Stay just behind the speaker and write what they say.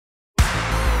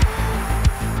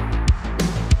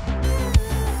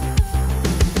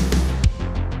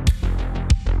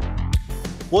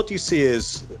What do you see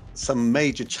as some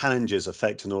major challenges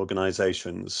affecting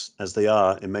organizations as they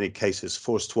are, in many cases,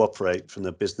 forced to operate from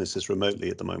their businesses remotely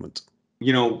at the moment?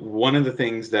 One of the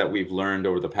things that we've learned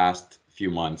over the past few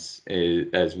months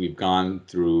as we've gone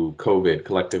through COVID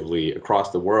collectively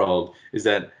across the world is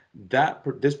that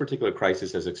this particular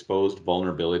crisis has exposed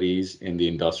vulnerabilities in the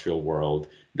industrial world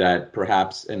that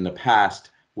perhaps in the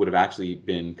past would have actually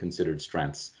been considered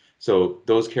strengths. So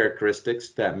those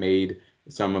characteristics that made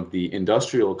some of the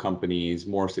industrial companies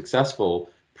more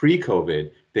successful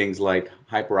pre-COVID, things like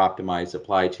hyper-optimized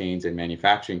supply chains and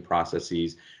manufacturing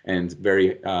processes and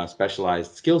very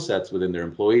specialized skill sets within their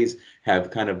employees have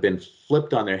kind of been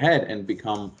flipped on their head and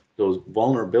become those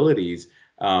vulnerabilities.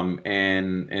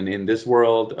 And in this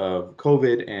world of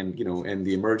COVID and in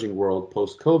the emerging world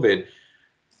post-COVID,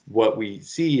 what we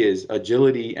see is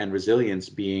agility and resilience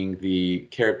being the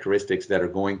characteristics that are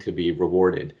going to be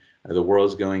rewarded. The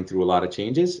world's going through a lot of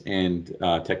changes, and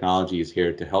technology is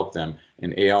here to help them.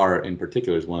 And AR in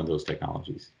particular is one of those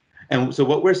technologies. And so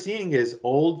what we're seeing is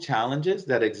old challenges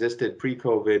that existed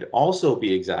pre-COVID also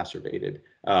be exacerbated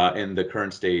in the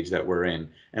current stage that we're in.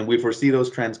 And we foresee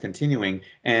those trends continuing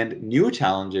and new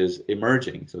challenges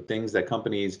emerging. So things that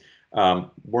companies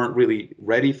weren't really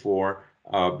ready for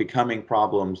becoming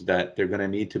problems that they're going to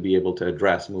need to be able to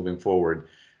address moving forward.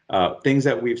 Things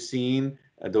that we've seen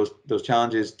those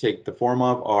challenges take the form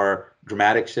of are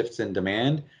dramatic shifts in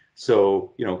demand.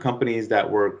 So, companies that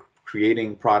were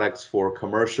creating products for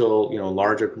commercial,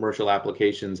 larger commercial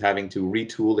applications, having to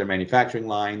retool their manufacturing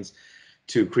lines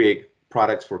to create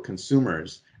products for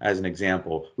consumers, as an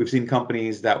example. We've seen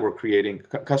customers that were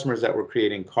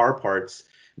creating car parts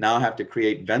now have to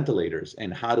create ventilators.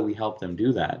 And how do we help them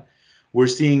do that? We're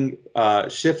seeing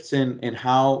shifts in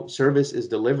how service is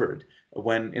delivered.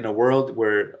 When in a world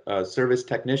where service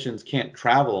technicians can't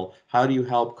travel, how do you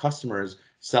help customers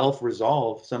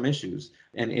self-resolve some issues?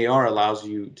 And AR allows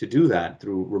you to do that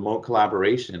through remote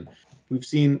collaboration. We've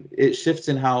seen it shifts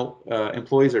in how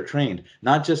employees are trained,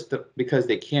 not just because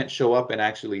they can't show up and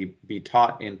actually be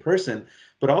taught in person,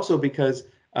 but also because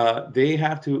they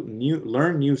have to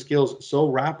learn new skills so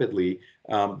rapidly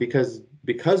because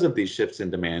of these shifts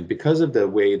in demand, because of the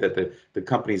way that the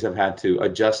companies have had to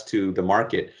adjust to the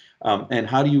market. And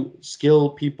how do you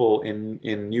skill people in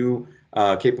new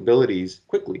capabilities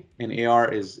quickly? And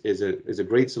AR is a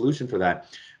great solution for that.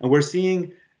 And we're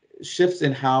seeing shifts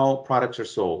in how products are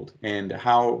sold and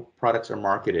how products are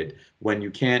marketed. When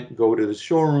you can't go to the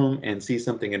showroom and see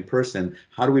something in person,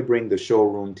 how do we bring the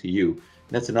showroom to you? And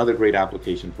that's another great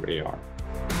application for AR.